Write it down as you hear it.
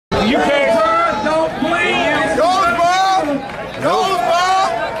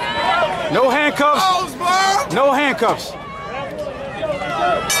handcuffs.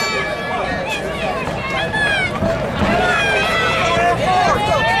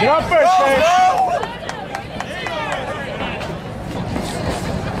 Get up first, Paris.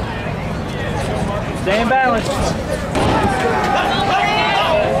 Stay in balance.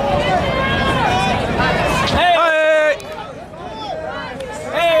 Hey!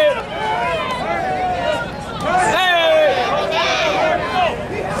 Hey!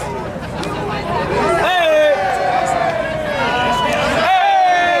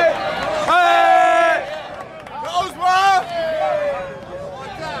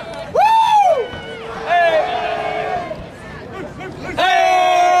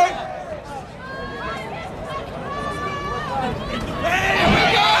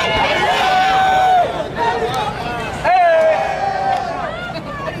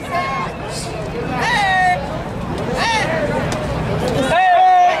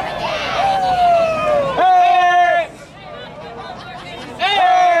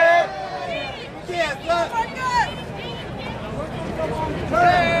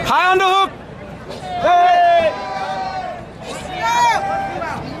 High underhook.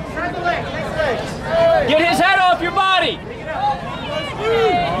 Get his head off your body.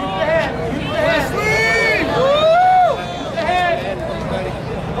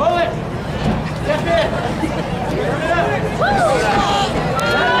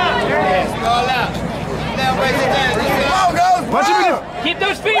 Punch him in the... Keep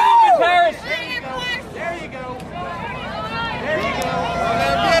those feet moving, Paris. There you go.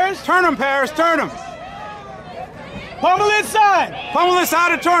 Turn him, Paris, turn him. Pummel inside. Pummel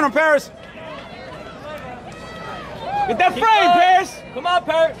inside and turn him, Paris. Get that frame, Paris. Come on,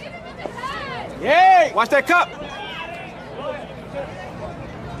 Paris. Yay! Watch that cup.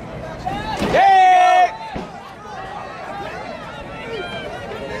 Yay!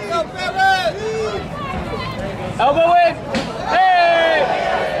 Elbow in. Hey!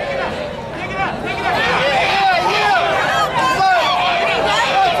 Take it up.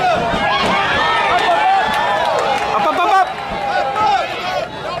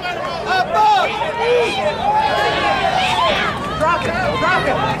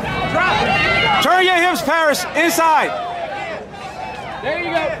 Drop it. Turn your hips, Paris, inside. There you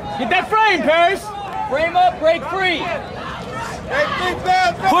go. Get that frame, Paris. Frame up, break free.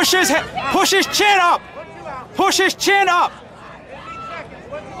 Push his chin up. Push his chin up.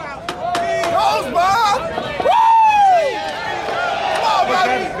 Goes, Bob! Woo! Come on,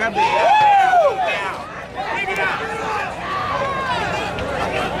 baby! Grab it. Take it out.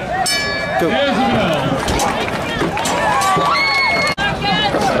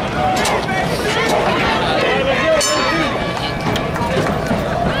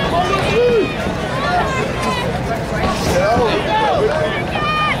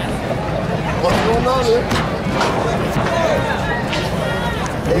 What's going on here?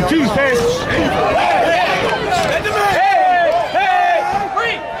 Choose, Paris.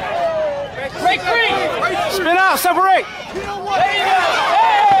 Free! Break free! Spin out, separate. There you go!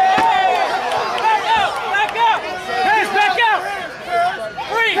 Back out! Paris, back out!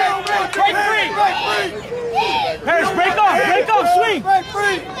 Free! Break free! Paris, break off, swing!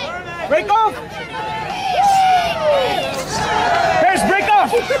 Break off! Paris, break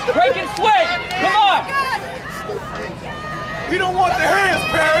off! Break and swing! Come on! We don't want the hands,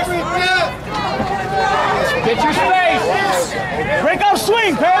 Paris. Get your space! Break off,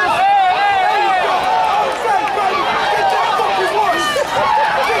 swing, Paris!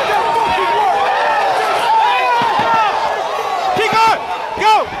 Keep going.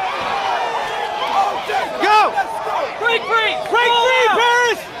 Go. Go. Break free! Break free,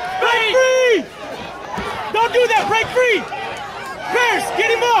 Paris. Break free. Don't do that! Break free! Paris, get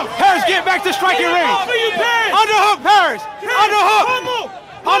him off! Paris, get back to striking range. Paris! Underhook, Paris. Underhook.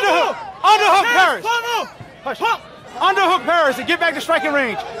 Underhook. Underhook, Paris. Hush. Underhook, Paris, and get back to striking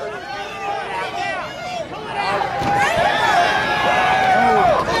range.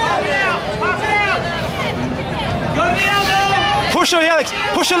 Push your legs.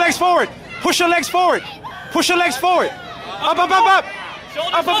 Push your legs forward. Push your legs forward. Push your legs forward. Up, up, up, up.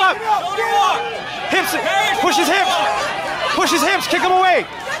 Up, up, up. Hips. Push his hips. Push his hips. Kick him away.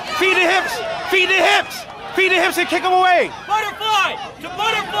 Feed the hips. Feed the hips. Feed the hips and kick him away. Butterfly to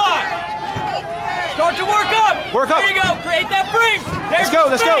butterfly. Start to work up. Work up. There you go. Create that frame. There's Let's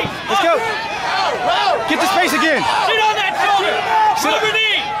go. Let's go. space. Let's go. Get the space again. Sit on that shoulder. Move your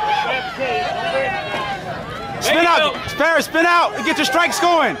knee. Spin out. Paris, spin out and get your strikes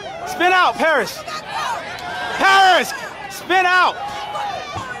going. Spin out, Paris. Paris, spin out.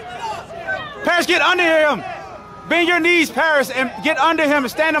 Paris, get under him. Bend your knees, Paris, and get under him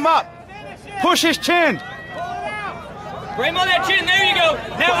and stand him up. Push his chin. Frame on that chin. There you go.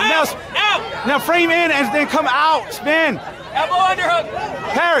 Now out. Now frame in and then come out. Spin. Elbow underhook.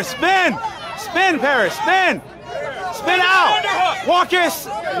 Paris, spin. Spin, Paris, spin. Spin out. Walk your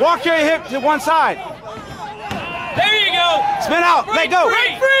hip to one side. There you go. Spin out. Let go.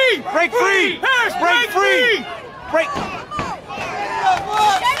 Break free. Break free. Paris, break free. Break.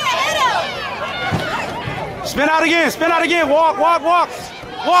 Spin out again. Spin out again. Walk, walk, walk.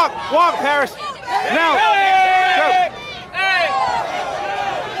 Walk, walk, Paris. Now. Go.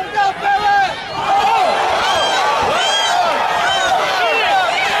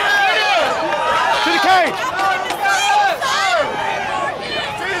 To the cage.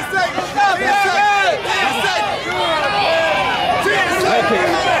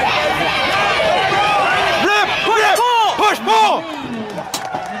 Rip, push, pull.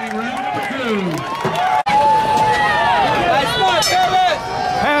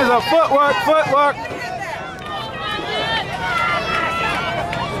 Hands up, footwork, footwork.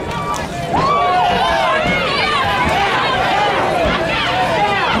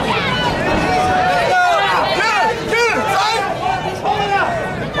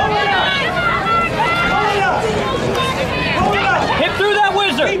 Hit through that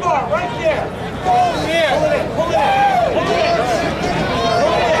whizzer. Right there.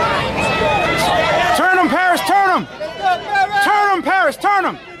 Turn them, Paris, turn them. Turn them, Paris, turn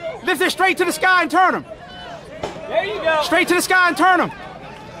them. Lift it straight to the sky and turn them. There you go. Straight to the sky and turn them.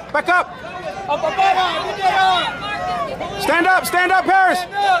 Back up. Stand up, Paris.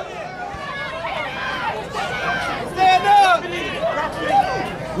 Stand up.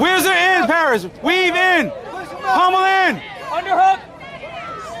 Whizzer in, Paris. Weave in. Pummel in. Underhook.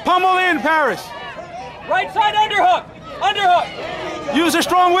 Pummel in, Paris. Right side underhook. Underhook. Use a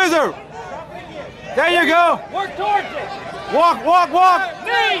strong whizzer. There you go. Work towards it. Walk, walk, walk.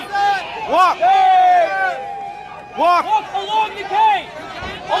 Knee. Walk. Walk. Walk along the cage.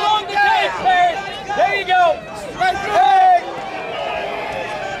 Along the cage, Paris. There you go. Hey.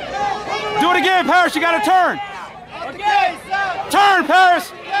 Do it again, Paris. You got to turn. Okay. Turn,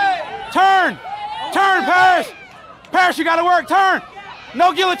 Paris. Turn. Turn, Paris. Paris, you got to work. Turn.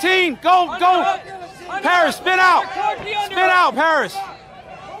 No guillotine. Go, go. Paris, spin out. Spin out, Paris.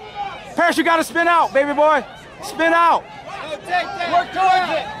 Paris, you got to spin out, baby boy. Spin out. Work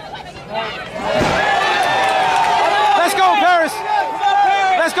towards it. Let's go, Paris.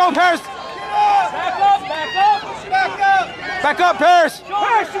 Let's go, Paris. Back up, back up. Back up. Back up, Paris.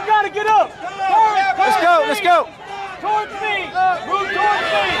 Paris, you gotta get up. Let's go, let's go. Towards me. Move towards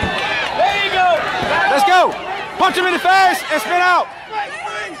me. There you go. Let's go. Punch him in the face and spin out.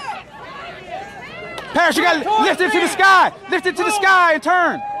 Paris, you got to lift it to the sky. Lift it to the sky and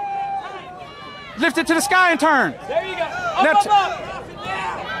turn. Lift it to the sky and turn. There you go. Up, Now up, up.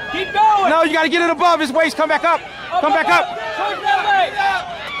 Keep going. No, you got to get it above his waist. Come back up. Come back up. Towards that way.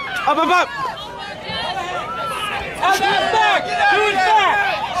 Up, up, up. Out that back. Do it back.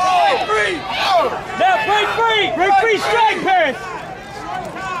 Now break free. Break free strike, Paris.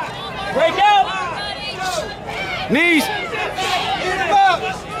 Break out. Knees.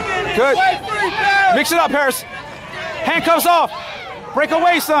 Good. Mix it up, Paris. Handcuffs off. Break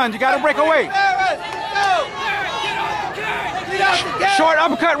away, son. You got to break away. Short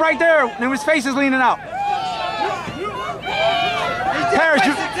uppercut right there. And his face is leaning out. Paris,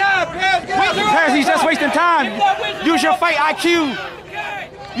 Paris, he's just wasting time. Use your fight IQ.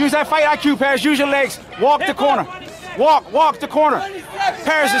 Use that fight IQ, Paris. Use your legs. Walk the corner. Walk the corner.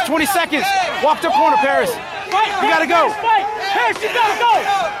 Paris, it's 20 seconds. Walk the corner, Paris. You gotta go. Paris, you gotta go.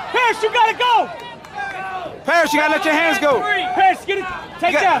 Paris, you gotta go. Paris, you gotta let your hands go. Paris, get it.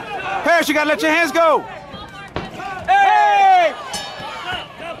 Take down. Paris, you gotta let your hands go. Hey!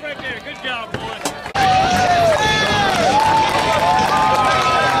 Stop right there. Good job, boys.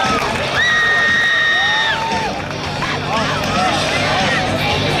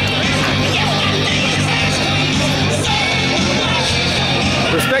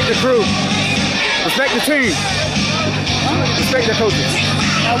 Respect the crew. Respect the team. Respect the coaches.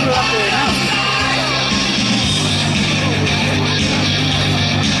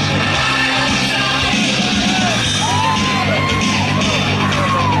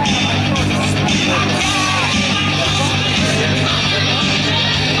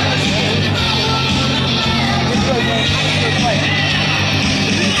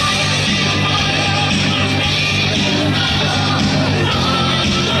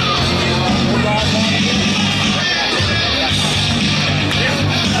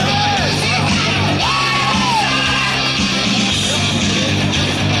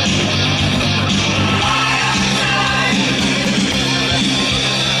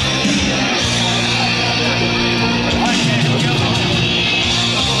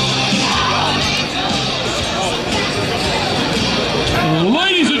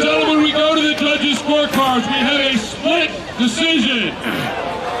 decision.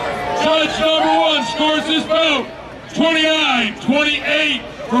 Judge number 1 scores this bout 29-28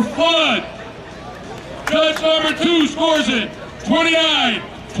 for Fludd. Judge number 2 scores it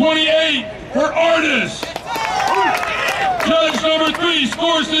 29-28 for Artis. Judge number 3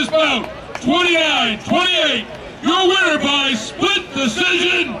 scores this bout 29-28. Your winner by split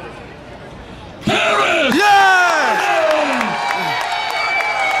decision, Artis! Yeah!